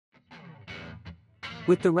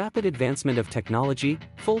With the rapid advancement of technology,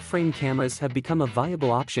 full-frame cameras have become a viable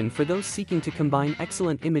option for those seeking to combine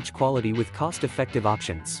excellent image quality with cost-effective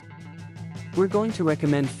options. We're going to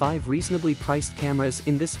recommend 5 reasonably priced cameras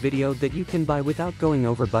in this video that you can buy without going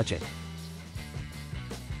over budget.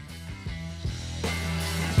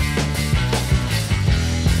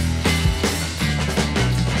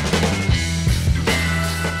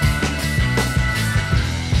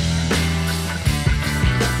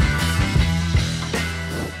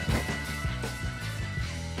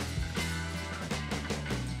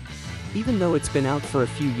 Even though it's been out for a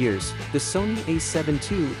few years, the Sony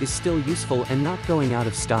A72 is still useful and not going out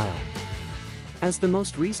of style. As the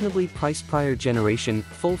most reasonably priced prior generation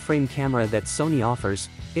full-frame camera that Sony offers,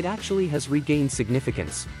 it actually has regained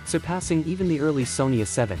significance, surpassing even the early Sony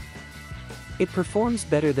A7. It performs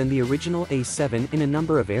better than the original A7 in a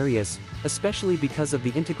number of areas, especially because of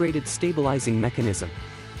the integrated stabilizing mechanism.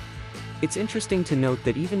 It's interesting to note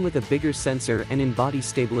that even with a bigger sensor and in-body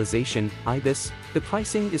stabilization, IBIS, the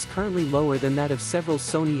pricing is currently lower than that of several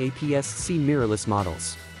Sony APS-C mirrorless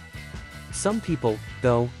models. Some people,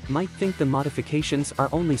 though, might think the modifications are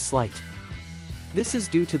only slight. This is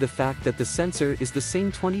due to the fact that the sensor is the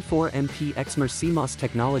same 24MP exmor CMOS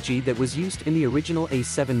technology that was used in the original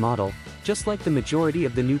A7 model, just like the majority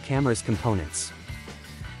of the new camera's components.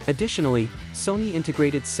 Additionally, Sony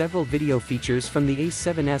integrated several video features from the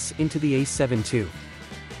A7S into the A7 II.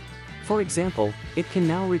 For example, it can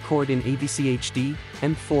now record in AVC HD,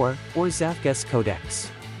 M4, or ZAFGES codecs.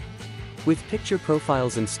 With picture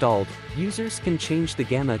profiles installed, users can change the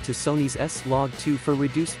gamma to Sony's S-Log2 for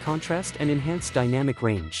reduced contrast and enhanced dynamic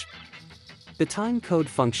range. The time code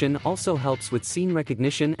function also helps with scene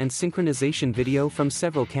recognition and synchronization video from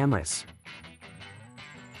several cameras.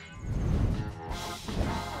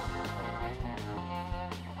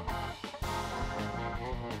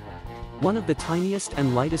 One of the tiniest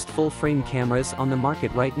and lightest full-frame cameras on the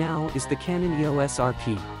market right now is the Canon EOS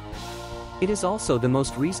RP. It is also the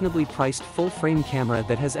most reasonably priced full-frame camera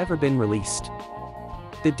that has ever been released.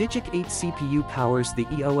 The Digic 8 CPU powers the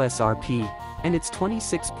EOS RP, and its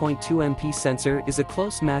 26.2MP sensor is a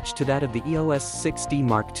close match to that of the EOS 6D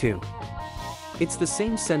Mark II. It's the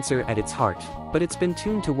same sensor at its heart, but it's been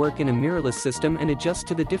tuned to work in a mirrorless system and adjust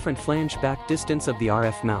to the different flange back distance of the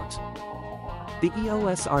RF mount. The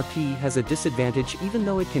EOS RP has a disadvantage even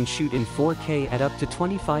though it can shoot in 4K at up to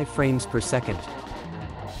 25 frames per second.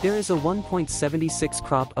 There is a 1.76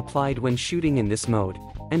 crop applied when shooting in this mode,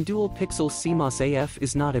 and dual-pixel CMOS AF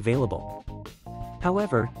is not available.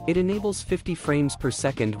 However, it enables 50 frames per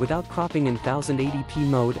second without cropping in 1080p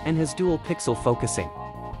mode and has dual-pixel focusing.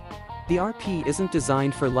 The RP isn't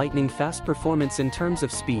designed for lightning-fast performance in terms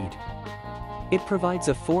of speed. It provides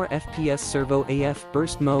a 4 FPS servo AF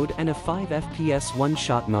burst mode and a 5 FPS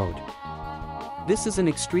one-shot mode. This is an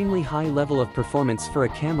extremely high level of performance for a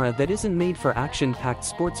camera that isn't made for action-packed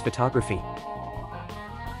sports photography.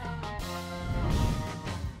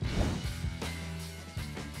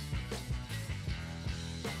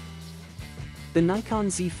 The Nikon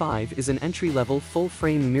Z5 is an entry-level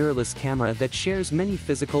full-frame mirrorless camera that shares many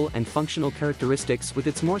physical and functional characteristics with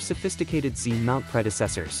its more sophisticated Z-mount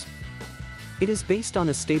predecessors. It is based on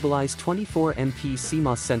a stabilized 24MP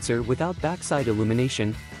CMOS sensor without backside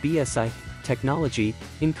illumination, BSI, technology.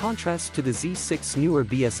 In contrast to the Z6's newer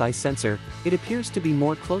BSI sensor, it appears to be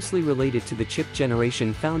more closely related to the chip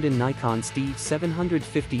generation found in Nikon's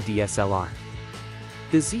D750 DSLR.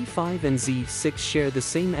 The Z5 and Z6 share the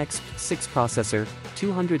same XP6 processor,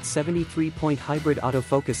 273-point hybrid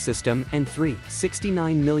autofocus system and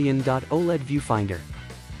 369 million OLED viewfinder.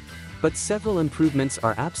 But several improvements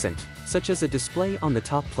are absent, such as a display on the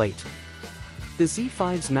top plate. The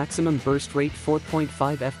Z5's maximum burst rate 4.5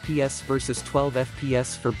 FPS versus 12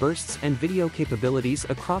 FPS for bursts and video capabilities,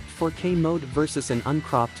 a cropped 4K mode versus an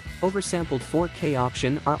uncropped, oversampled 4K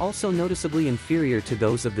option are also noticeably inferior to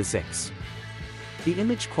those of the Z6. The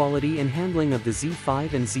image quality and handling of the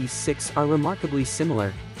Z5 and Z6 are remarkably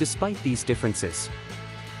similar, despite these differences.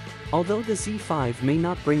 Although the Z5 may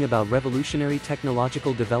not bring about revolutionary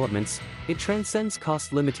technological developments, it transcends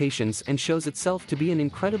cost limitations and shows itself to be an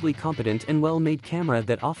incredibly competent and well-made camera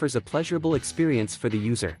that offers a pleasurable experience for the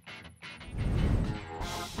user.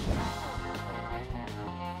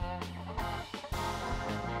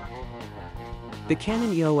 The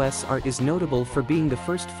Canon EOS Art is notable for being the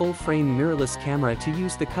first full-frame mirrorless camera to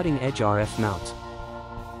use the cutting-edge RF mount.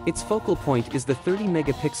 Its focal point is the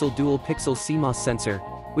 30-megapixel dual-pixel CMOS sensor,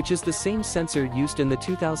 which is the same sensor used in the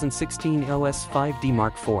 2016 EOS 5D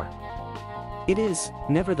Mark IV. It is,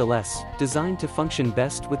 nevertheless, designed to function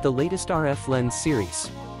best with the latest RF lens series.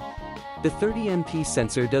 The 30MP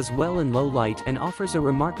sensor does well in low light and offers a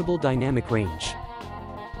remarkable dynamic range.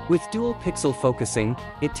 With dual pixel focusing,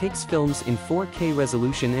 it takes films in 4K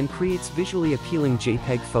resolution and creates visually appealing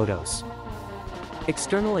JPEG photos.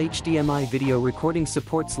 External HDMI video recording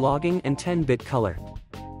supports logging and 10-bit color.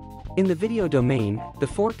 In the video domain, the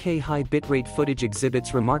 4K high bitrate footage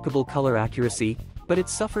exhibits remarkable color accuracy, but it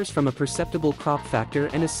suffers from a perceptible crop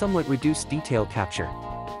factor and a somewhat reduced detail capture.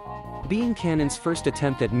 Being Canon's first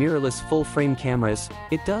attempt at mirrorless full-frame cameras,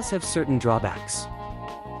 it does have certain drawbacks.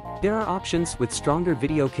 There are options with stronger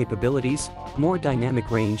video capabilities, more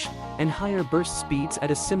dynamic range, and higher burst speeds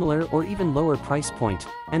at a similar or even lower price point,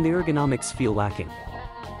 and the ergonomics feel lacking.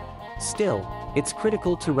 Still, it's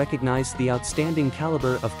critical to recognize the outstanding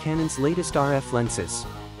caliber of Canon's latest RF lenses.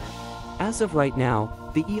 As of right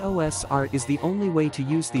now, the EOS Art is the only way to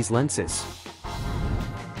use these lenses.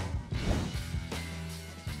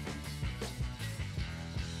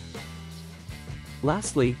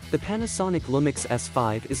 Lastly, the Panasonic Lumix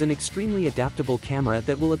S5 is an extremely adaptable camera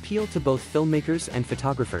that will appeal to both filmmakers and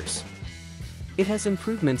photographers. It has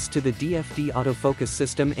improvements to the DFD autofocus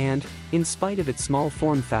system and, in spite of its small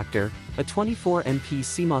form factor, a 24MP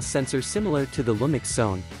CMOS sensor similar to the Lumix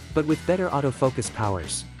Zone, but with better autofocus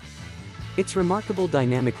powers. Its remarkable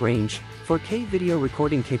dynamic range, 4K video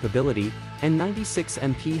recording capability, and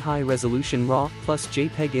 96MP high-resolution RAW plus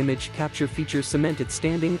JPEG image capture features cement it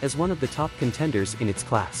standing as one of the top contenders in its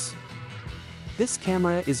class. This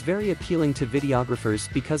camera is very appealing to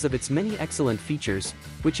videographers because of its many excellent features,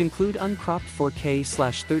 which include uncropped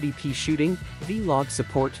 4K/30p shooting, vlog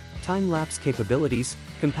support, time-lapse capabilities,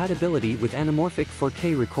 compatibility with anamorphic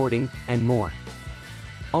 4K recording, and more.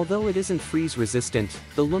 Although it isn't freeze-resistant,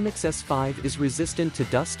 the Lumix S5 is resistant to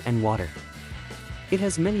dust and water. It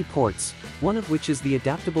has many ports, one of which is the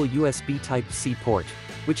adaptable USB Type-C port,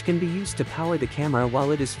 which can be used to power the camera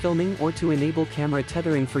while it is filming or to enable camera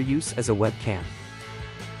tethering for use as a webcam.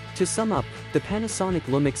 To sum up, the Panasonic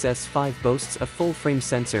Lumix S5 boasts a full-frame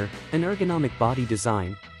sensor, an ergonomic body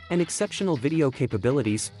design, and exceptional video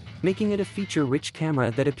capabilities, making it a feature-rich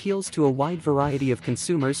camera that appeals to a wide variety of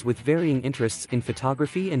consumers with varying interests in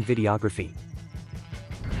photography and videography.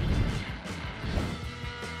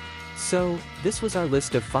 So, this was our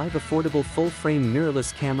list of 5 affordable full-frame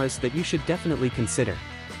mirrorless cameras that you should definitely consider.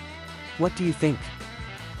 What do you think?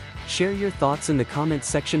 Share your thoughts in the comments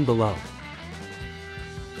section below.